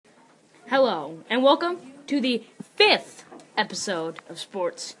Hello, and welcome to the 5th episode of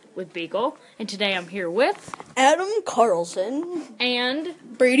Sports with Beagle. And today I'm here with Adam Carlson and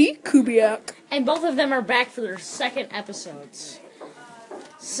Brady Kubiak. And both of them are back for their second episodes.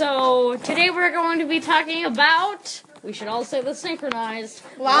 So today we're going to be talking about, we should all say the synchronized,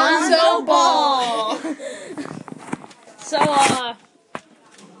 Lonzo Ball. So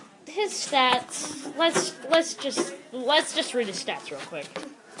his stats. Let's just read his stats real quick.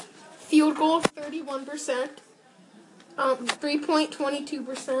 Field goal 31%,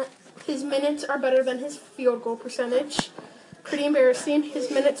 3.22%. His minutes are better than his field goal percentage. Pretty embarrassing.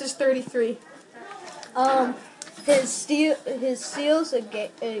 His minutes is 33. His steals a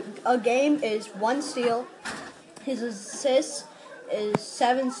game is 1 steal. His assists is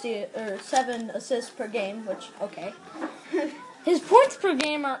 7 assists per game, which okay. His points per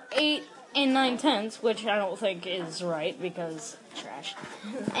game are 8 and 9/10, which I don't think is right because trash.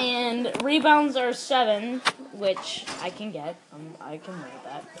 And rebounds are 7, which I can get. I can write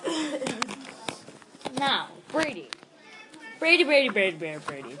that. Now, Brady.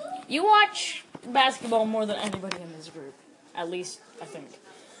 You watch basketball more than anybody in this group. At least, I think.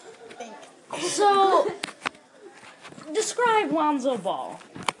 So, describe Lonzo Ball.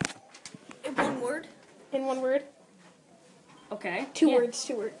 In one word. In one word. Okay. Two yeah. words.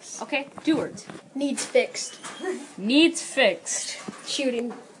 Okay, 2 words. Needs fixed. Needs fixed.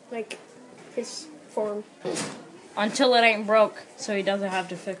 Shooting, like his form. Until it ain't broke, so he doesn't have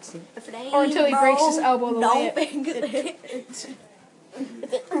to fix it. If it ain't Or until he breaks his elbow the way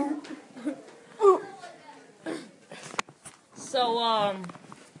So,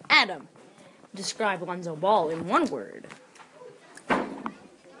 Adam, describe Lonzo Ball in one word.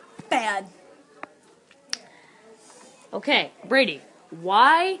 bad. Okay, Brady,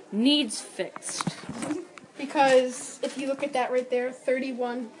 why needs fixed? Because if you look at that right there,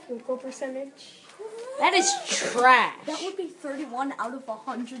 31 field goal percentage. That is trash. That would be 31 out of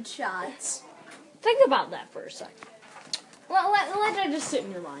 100 shots. Think about that for a second. Let that just sit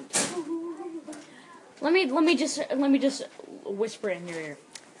in your mind. Let me just whisper in your ear.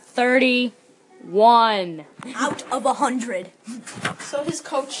 31. Out of 100. So his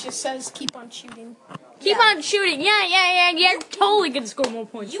coach just says keep on shooting. Keep on shooting. Yeah. You're totally gonna score more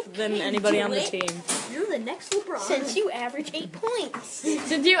points than anybody on the team. You're the next LeBron. Since you average 8 points.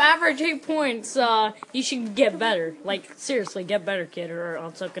 Since you average 8 points, you should get better. Like, seriously, get better, kid, or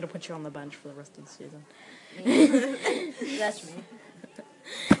else I'm gonna put you on the bench for the rest of the season. That's me.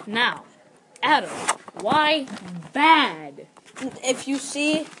 Now, Adam, why bad? If you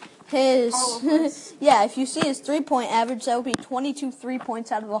see his if you see his 3-point average, that would be 22 3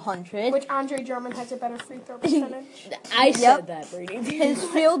 points out of 100. Which Andre Drummond has a better free throw percentage. I said that, Brady. His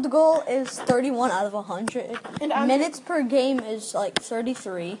field goal is 31 out of 100. And minutes per game is like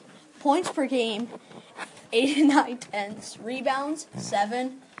 33. Points per game, 8 and 9/10. Rebounds,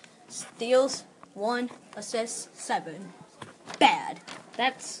 7. Steals, 1. Assists, 7. Bad.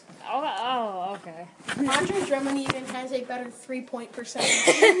 That's okay. Andre Drummond even has a better 3-point percentage.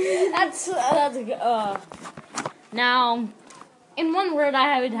 That's good. Now, in one word,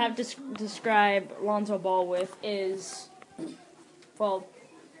 I would have to describe Lonzo Ball with is, well,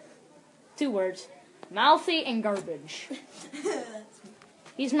 2 words: mouthy and garbage.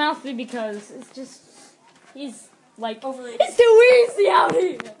 He's mouthy because he's like, Overrated. it's too easy out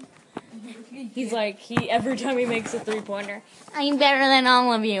here. He's like, every time he makes a 3-pointer, I'm better than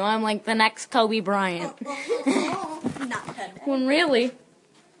all of you. I'm like the next Kobe Bryant. Not bad. When really,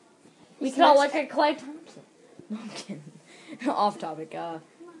 we could all look at Klay Thompson. No, I'm kidding. Off topic.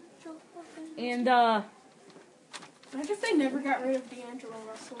 And Imagine if they never got rid of D'Angelo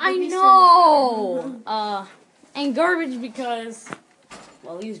Russell. I know. And garbage because,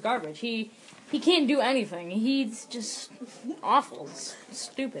 well, he's garbage. He can't do anything. He's just awful,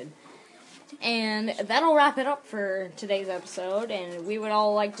 stupid. And that'll wrap it up for today's episode. And we would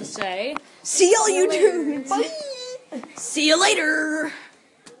all like to say, See y'all, you dudes. Bye. See you later.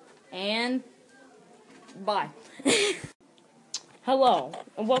 and bye. Hello,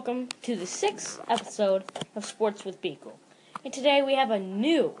 and welcome to the 6th episode of Sports with Beagle. And today we have a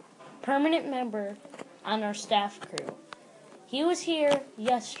new permanent member on our staff crew. He was here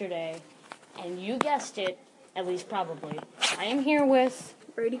yesterday, and you guessed it, at least probably. I am here with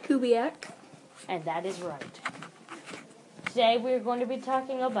Brady Kubiak. And that is right. Today we're going to be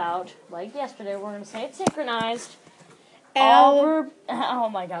talking about, like yesterday, we're going to say it's synchronized. Auburn. Oh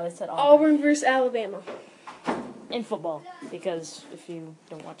my God, I said Auburn. Auburn versus Alabama. In football, because if you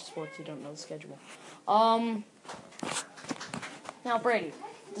don't watch sports, you don't know the schedule. Now, Brady,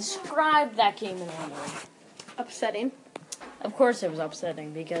 describe that game in one word. Upsetting. Of course it was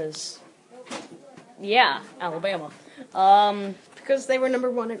upsetting, because Yeah, Alabama. Because they were number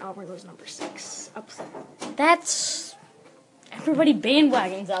 1 and Auburn was number 6. Upset. That's everybody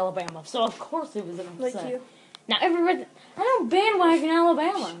bandwagons Alabama, so of course it was an upset. Like you. Now everybody, I don't bandwagon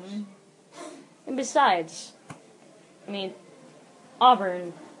Alabama. And besides, I mean,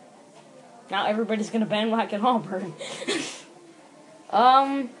 Auburn. Now everybody's gonna bandwagon Auburn.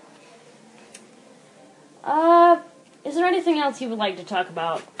 Is there anything else you would like to talk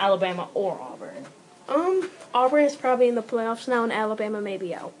about Alabama or Auburn? Auburn is probably in the playoffs now, and Alabama may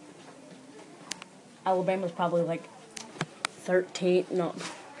be out. Alabama's probably like 13. No.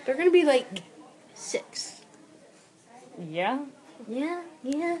 They're gonna be like 6. Yeah.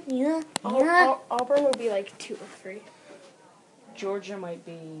 Auburn would be like 2 or 3. Georgia might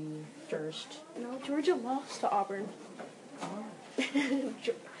be first. No, Georgia lost to Auburn.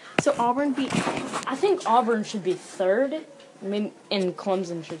 So Auburn beat. I think Auburn should be third. I mean, and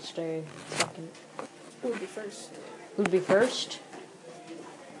Clemson should stay second. Who would be first? Who'd be first?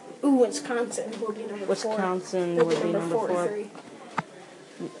 Ooh, Wisconsin will be number 4. Wisconsin They'll would be be number 4 or 4. 3.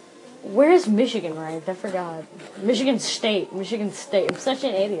 Where's Michigan ranked? I forgot. Michigan State. I'm such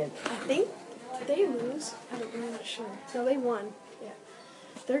an idiot. I think they lose. I'm not sure. No, they won. Yeah.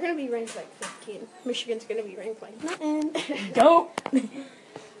 They're going to be ranked like 15. Michigan's going to be ranked like nothing. Dope.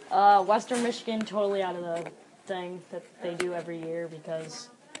 Western Michigan totally out of the thing that they do every year because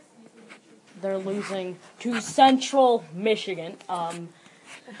they're losing to Central Michigan. I'm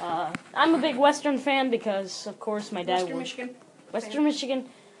a big Western fan because, of course, my dad Western Michigan.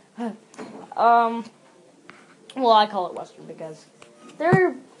 Well, I call it Western because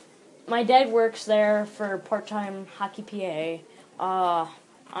my dad works there for part-time hockey PA.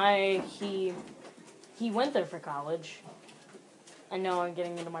 He went there for college. I know I'm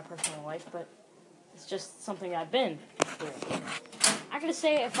getting into my personal life, but it's just something I've been through. I gotta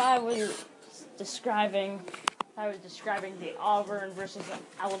say, if I was describing the Auburn versus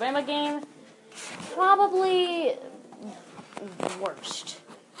Alabama game, probably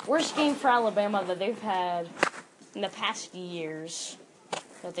worst game for Alabama that they've had in the past years.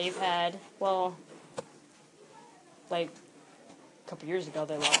 That they've had, well, like a couple years ago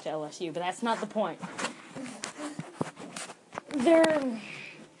they lost to LSU, but that's not the point.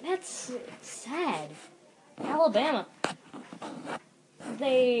 That's sad. Alabama.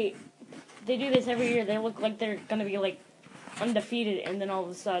 They do this every year. They look like they're gonna be like undefeated, and then all of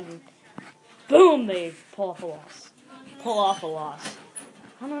a sudden, boom! They pull off a loss.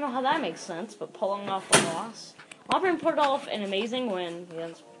 I don't know how that makes sense, but pulling off a loss. Auburn pulled off an amazing win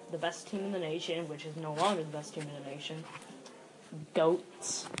against the best team in the nation, which is no longer the best team in the nation.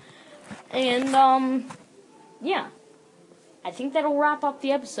 Goats. And yeah. I think that'll wrap up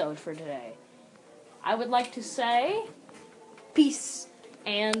the episode for today. I would like to say Peace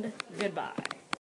and goodbye.